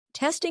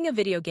Testing a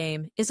video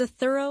game is a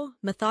thorough,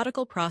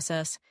 methodical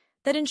process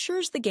that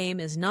ensures the game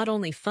is not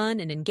only fun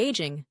and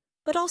engaging,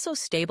 but also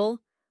stable,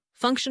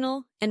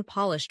 functional, and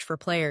polished for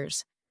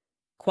players.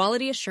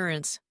 Quality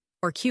assurance,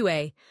 or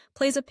QA,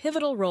 plays a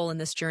pivotal role in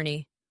this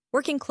journey,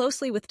 working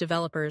closely with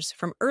developers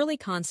from early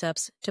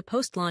concepts to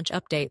post-launch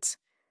updates.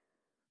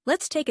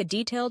 Let's take a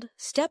detailed,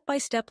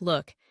 step-by-step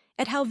look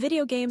at how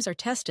video games are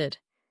tested,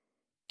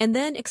 and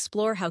then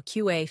explore how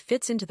QA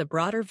fits into the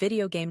broader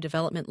video game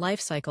development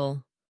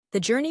lifecycle. The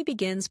journey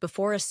begins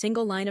before a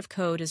single line of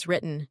code is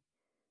written.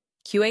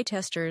 QA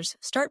testers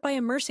start by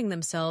immersing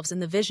themselves in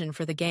the vision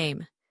for the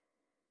game.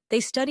 They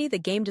study the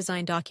game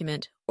design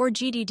document, or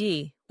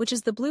GDD, which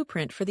is the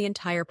blueprint for the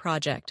entire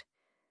project.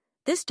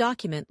 This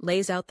document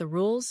lays out the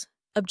rules,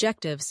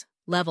 objectives,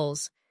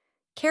 levels,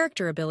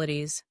 character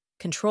abilities,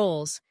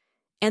 controls,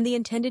 and the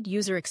intended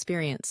user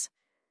experience.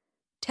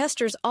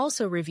 Testers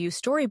also review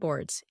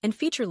storyboards and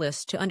feature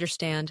lists to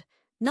understand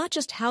not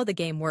just how the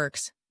game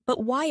works,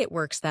 but why it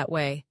works that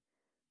way.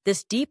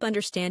 This deep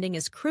understanding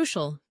is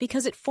crucial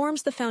because it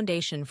forms the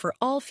foundation for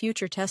all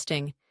future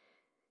testing.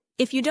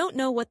 If you don't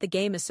know what the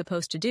game is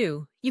supposed to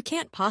do, you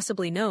can't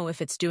possibly know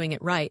if it's doing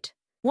it right.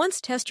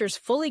 Once testers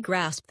fully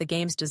grasp the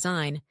game's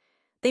design,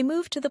 they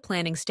move to the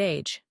planning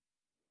stage.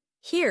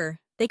 Here,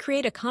 they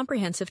create a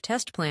comprehensive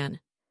test plan.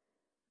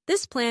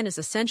 This plan is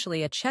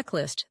essentially a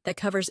checklist that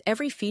covers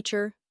every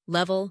feature,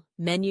 level,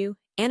 menu,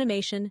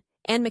 animation,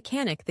 and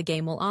mechanic the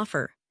game will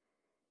offer.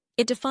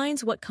 It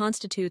defines what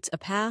constitutes a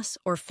pass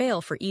or fail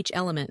for each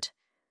element.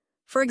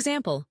 For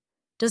example,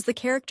 does the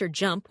character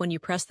jump when you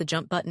press the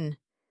jump button?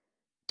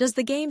 Does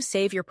the game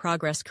save your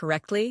progress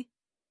correctly?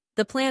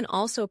 The plan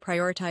also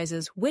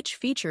prioritizes which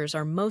features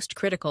are most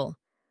critical.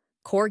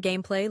 Core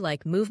gameplay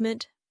like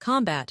movement,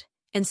 combat,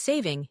 and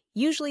saving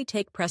usually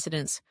take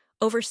precedence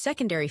over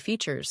secondary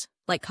features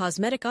like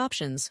cosmetic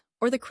options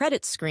or the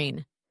credits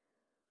screen.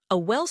 A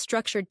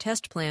well-structured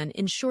test plan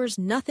ensures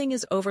nothing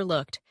is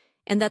overlooked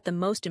and that the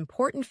most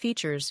important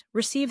features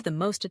receive the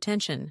most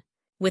attention.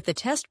 With the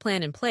test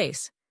plan in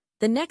place,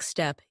 the next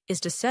step is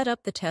to set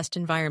up the test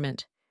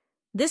environment.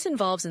 This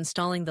involves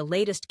installing the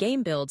latest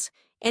game builds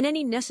and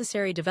any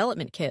necessary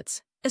development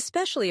kits,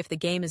 especially if the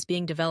game is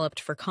being developed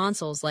for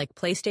consoles like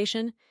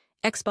PlayStation,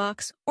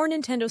 Xbox, or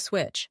Nintendo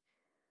Switch.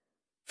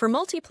 For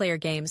multiplayer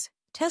games,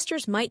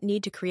 testers might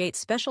need to create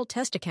special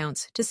test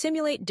accounts to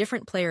simulate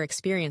different player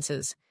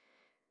experiences.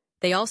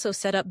 They also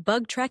set up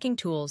bug tracking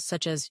tools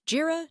such as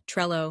JIRA,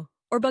 Trello,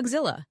 or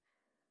Bugzilla,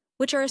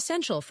 which are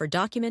essential for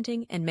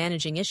documenting and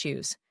managing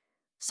issues.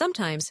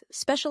 Sometimes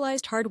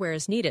specialized hardware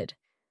is needed,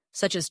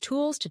 such as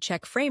tools to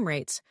check frame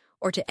rates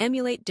or to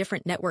emulate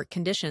different network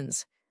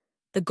conditions.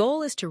 The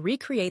goal is to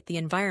recreate the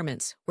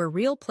environments where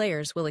real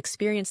players will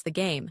experience the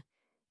game,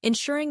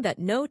 ensuring that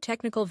no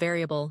technical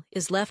variable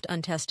is left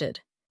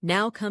untested.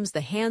 Now comes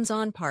the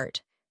hands-on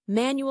part,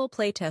 manual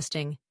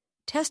playtesting.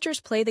 Testers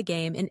play the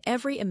game in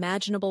every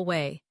imaginable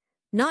way,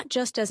 not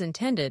just as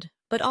intended,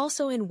 but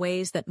also in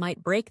ways that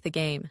might break the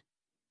game.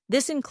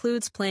 This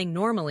includes playing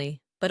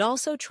normally, but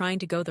also trying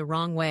to go the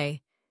wrong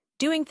way,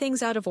 doing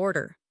things out of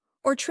order,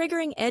 or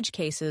triggering edge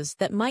cases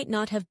that might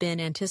not have been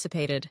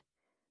anticipated.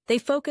 They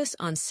focus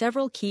on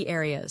several key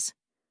areas.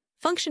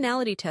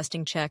 Functionality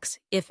testing checks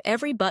if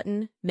every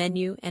button,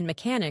 menu, and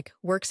mechanic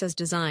works as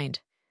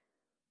designed.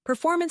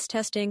 Performance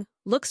testing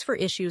looks for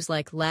issues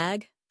like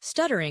lag,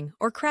 stuttering,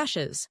 or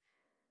crashes.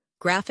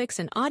 Graphics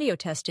and audio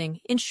testing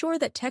ensure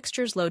that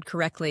textures load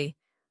correctly,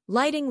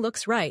 lighting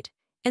looks right,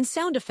 and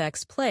sound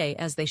effects play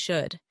as they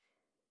should.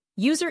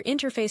 User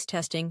interface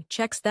testing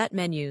checks that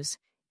menus,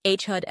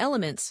 HUD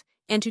elements,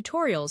 and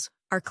tutorials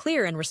are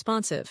clear and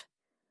responsive.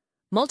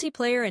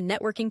 Multiplayer and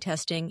networking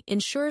testing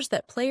ensures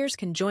that players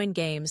can join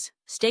games,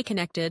 stay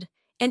connected,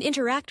 and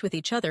interact with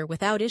each other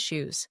without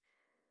issues.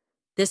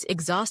 This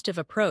exhaustive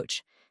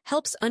approach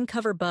helps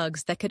uncover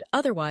bugs that could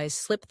otherwise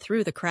slip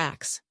through the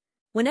cracks.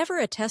 Whenever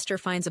a tester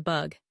finds a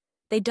bug,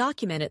 they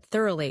document it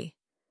thoroughly.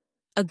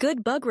 A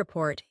good bug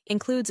report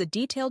includes a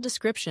detailed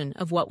description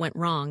of what went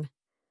wrong,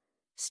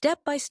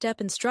 step-by-step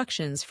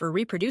instructions for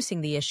reproducing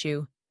the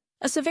issue,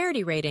 a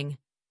severity rating,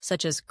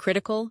 such as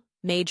critical,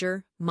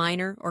 major,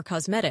 minor, or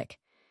cosmetic,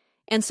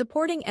 and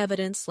supporting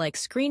evidence like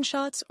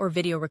screenshots or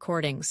video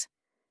recordings.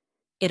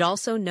 It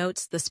also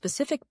notes the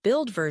specific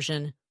build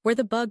version where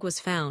the bug was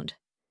found.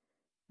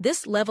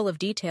 This level of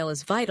detail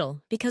is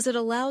vital because it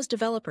allows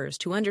developers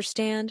to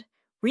understand,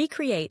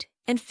 recreate,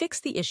 and fix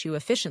the issue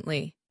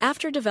efficiently.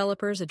 After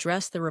developers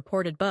address the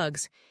reported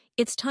bugs,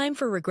 it's time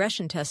for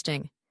regression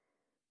testing.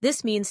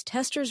 This means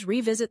testers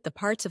revisit the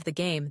parts of the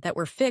game that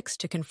were fixed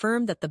to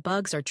confirm that the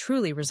bugs are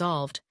truly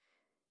resolved.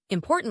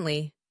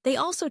 Importantly, they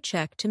also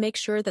check to make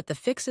sure that the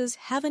fixes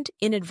haven't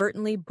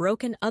inadvertently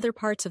broken other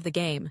parts of the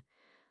game,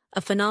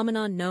 a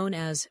phenomenon known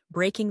as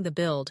breaking the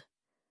build.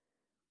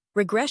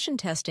 Regression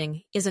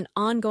testing is an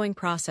ongoing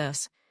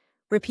process,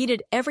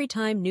 repeated every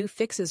time new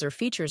fixes or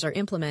features are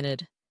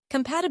implemented.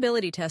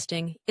 Compatibility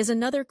testing is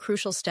another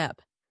crucial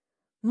step.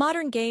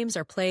 Modern games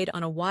are played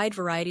on a wide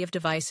variety of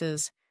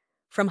devices,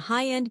 from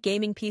high-end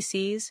gaming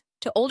PCs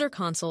to older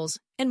consoles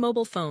and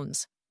mobile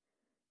phones.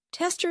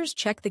 Testers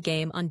check the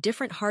game on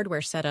different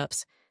hardware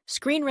setups,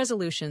 screen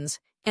resolutions,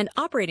 and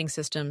operating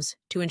systems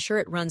to ensure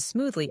it runs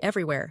smoothly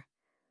everywhere.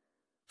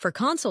 For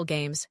console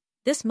games,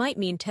 this might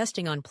mean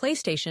testing on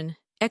PlayStation,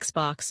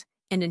 Xbox,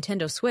 and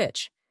Nintendo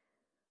Switch.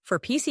 For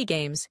PC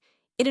games,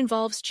 it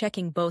involves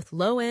checking both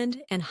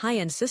low-end and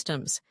high-end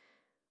systems.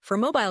 For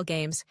mobile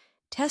games,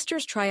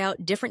 testers try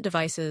out different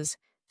devices,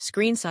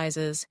 screen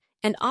sizes,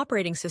 and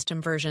operating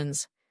system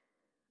versions.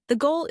 The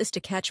goal is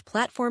to catch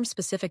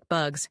platform-specific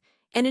bugs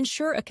and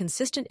ensure a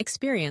consistent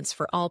experience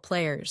for all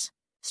players.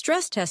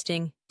 Stress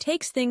testing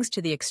takes things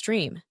to the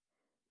extreme.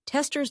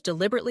 Testers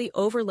deliberately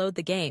overload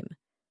the game,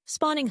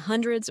 spawning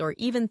hundreds or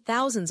even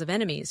thousands of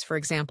enemies, for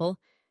example,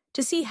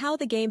 to see how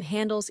the game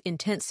handles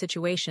intense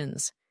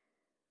situations.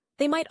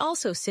 They might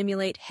also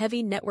simulate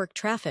heavy network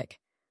traffic,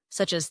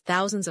 such as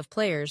thousands of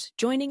players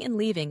joining and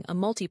leaving a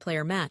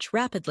multiplayer match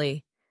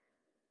rapidly.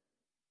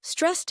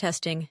 Stress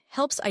testing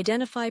helps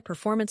identify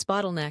performance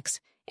bottlenecks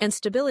and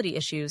stability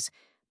issues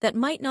that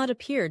might not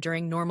appear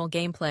during normal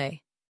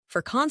gameplay.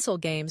 For console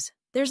games,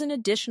 there's an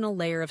additional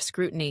layer of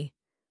scrutiny: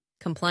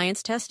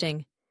 compliance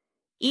testing.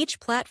 Each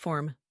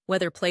platform,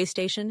 whether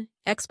PlayStation,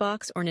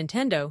 Xbox, or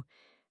Nintendo,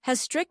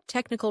 has strict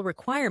technical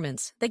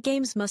requirements that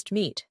games must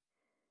meet.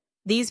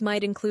 These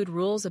might include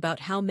rules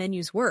about how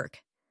menus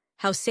work,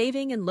 how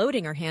saving and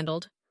loading are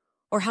handled,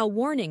 or how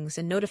warnings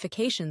and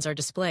notifications are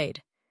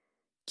displayed.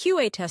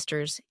 QA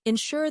testers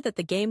ensure that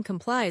the game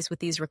complies with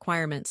these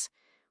requirements,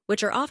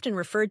 which are often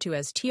referred to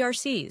as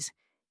TRCs,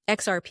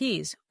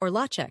 XRPs, or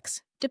lot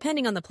checks,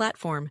 depending on the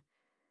platform.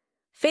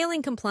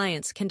 Failing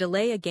compliance can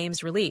delay a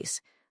game's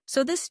release,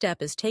 so this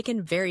step is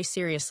taken very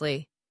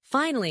seriously.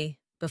 Finally,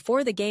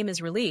 before the game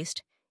is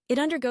released, it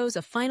undergoes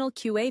a final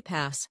QA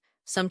pass,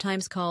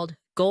 sometimes called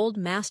Gold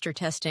Master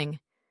Testing.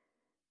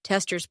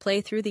 Testers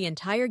play through the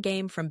entire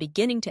game from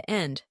beginning to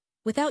end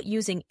without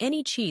using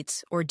any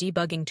cheats or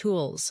debugging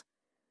tools.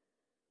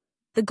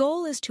 The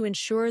goal is to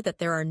ensure that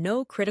there are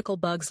no critical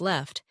bugs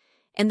left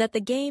and that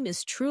the game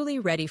is truly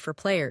ready for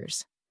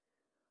players.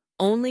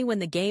 Only when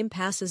the game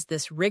passes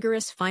this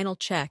rigorous final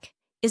check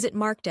is it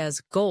marked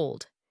as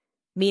gold,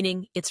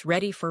 meaning it's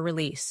ready for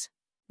release.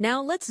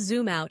 Now let's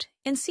zoom out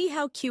and see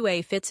how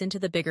QA fits into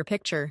the bigger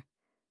picture.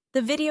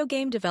 The video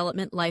game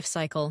development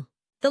lifecycle.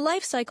 The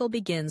lifecycle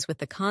begins with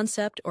the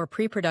concept or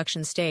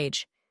pre-production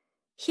stage.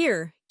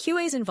 Here,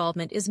 QA's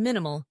involvement is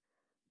minimal,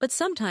 but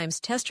sometimes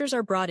testers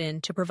are brought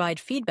in to provide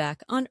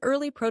feedback on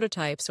early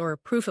prototypes or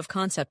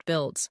proof-of-concept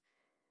builds.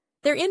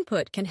 Their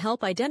input can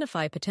help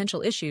identify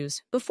potential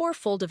issues before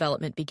full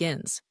development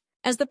begins.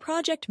 As the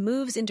project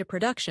moves into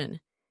production,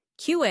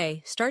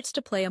 QA starts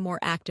to play a more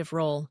active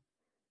role.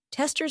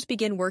 Testers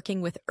begin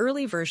working with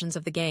early versions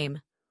of the game,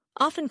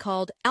 often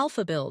called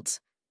alpha builds.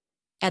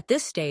 At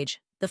this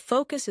stage, the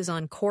focus is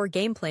on core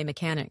gameplay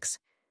mechanics,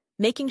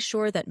 making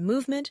sure that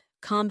movement,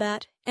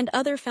 combat, and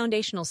other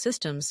foundational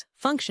systems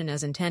function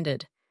as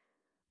intended.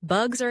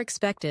 Bugs are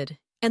expected,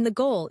 and the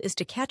goal is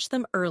to catch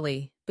them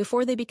early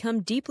before they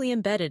become deeply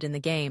embedded in the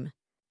game.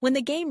 When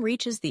the game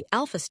reaches the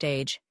alpha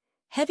stage,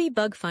 heavy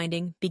bug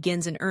finding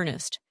begins in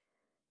earnest.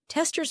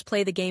 Testers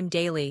play the game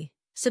daily,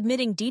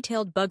 submitting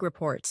detailed bug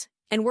reports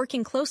and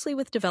working closely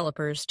with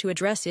developers to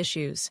address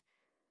issues.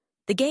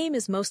 The game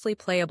is mostly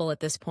playable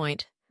at this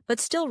point, but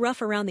still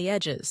rough around the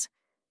edges.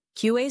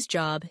 QA's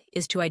job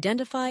is to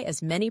identify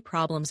as many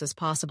problems as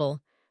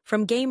possible,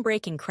 from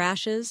game-breaking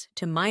crashes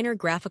to minor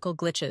graphical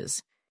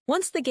glitches.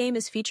 Once the game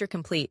is feature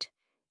complete,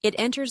 it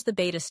enters the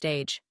beta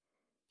stage.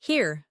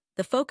 Here,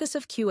 the focus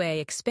of QA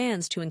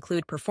expands to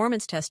include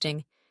performance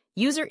testing,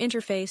 user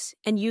interface,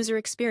 and user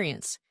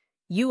experience,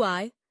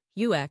 UI,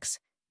 UX,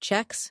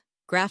 checks,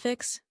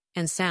 graphics,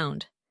 and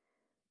sound.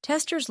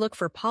 Testers look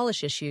for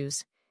polish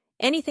issues,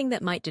 anything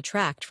that might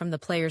detract from the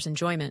player's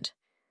enjoyment.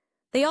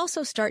 They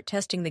also start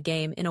testing the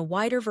game in a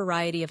wider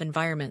variety of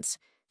environments,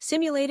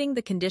 simulating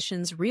the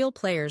conditions real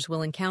players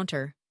will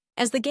encounter.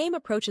 As the game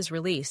approaches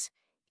release,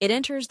 it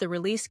enters the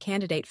release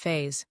candidate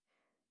phase.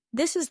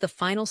 This is the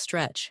final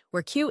stretch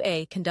where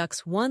QA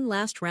conducts one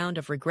last round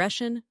of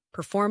regression,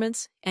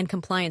 performance, and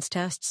compliance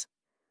tests.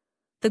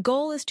 The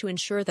goal is to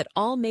ensure that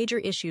all major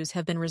issues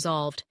have been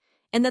resolved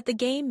and that the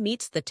game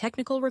meets the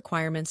technical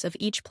requirements of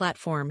each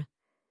platform.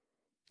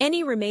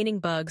 Any remaining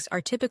bugs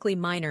are typically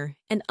minor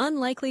and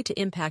unlikely to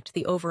impact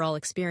the overall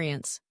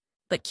experience.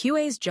 But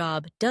QA's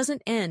job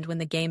doesn't end when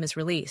the game is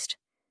released.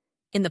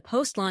 In the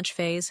post-launch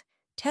phase,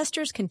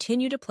 testers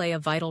continue to play a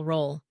vital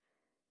role.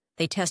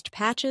 They test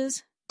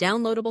patches,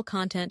 downloadable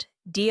content,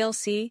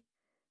 DLC,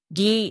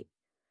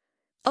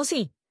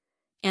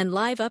 and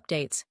live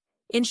updates,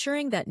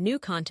 ensuring that new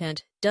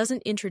content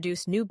doesn't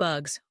introduce new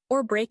bugs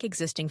or break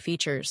existing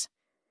features.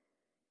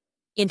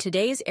 In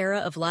today's era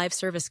of live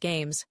service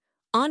games,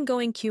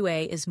 ongoing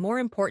QA is more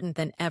important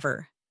than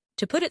ever.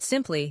 To put it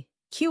simply,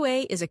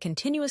 QA is a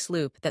continuous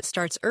loop that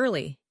starts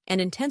early and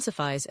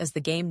intensifies as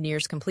the game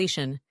nears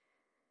completion.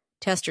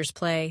 Testers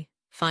play,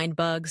 find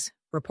bugs,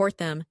 report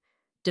them,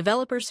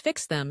 developers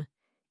fix them,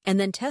 and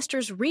then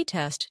testers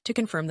retest to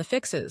confirm the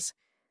fixes.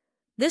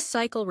 This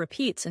cycle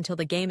repeats until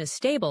the game is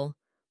stable,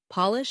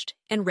 polished,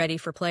 and ready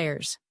for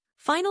players.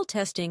 Final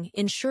testing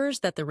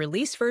ensures that the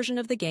release version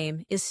of the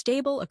game is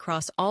stable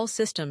across all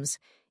systems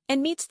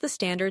and meets the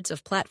standards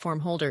of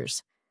platform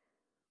holders.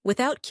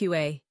 Without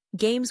QA,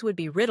 games would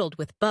be riddled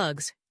with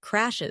bugs,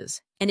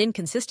 crashes, and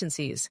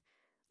inconsistencies,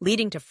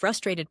 leading to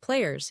frustrated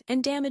players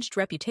and damaged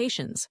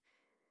reputations.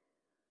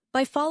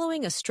 By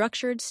following a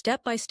structured,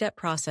 step-by-step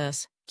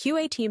process,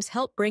 QA teams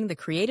help bring the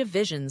creative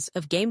visions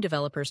of game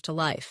developers to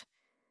life,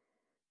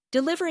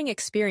 delivering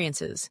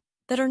experiences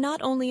that are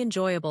not only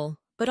enjoyable,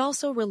 but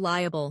also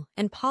reliable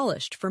and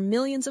polished for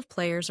millions of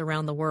players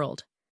around the world.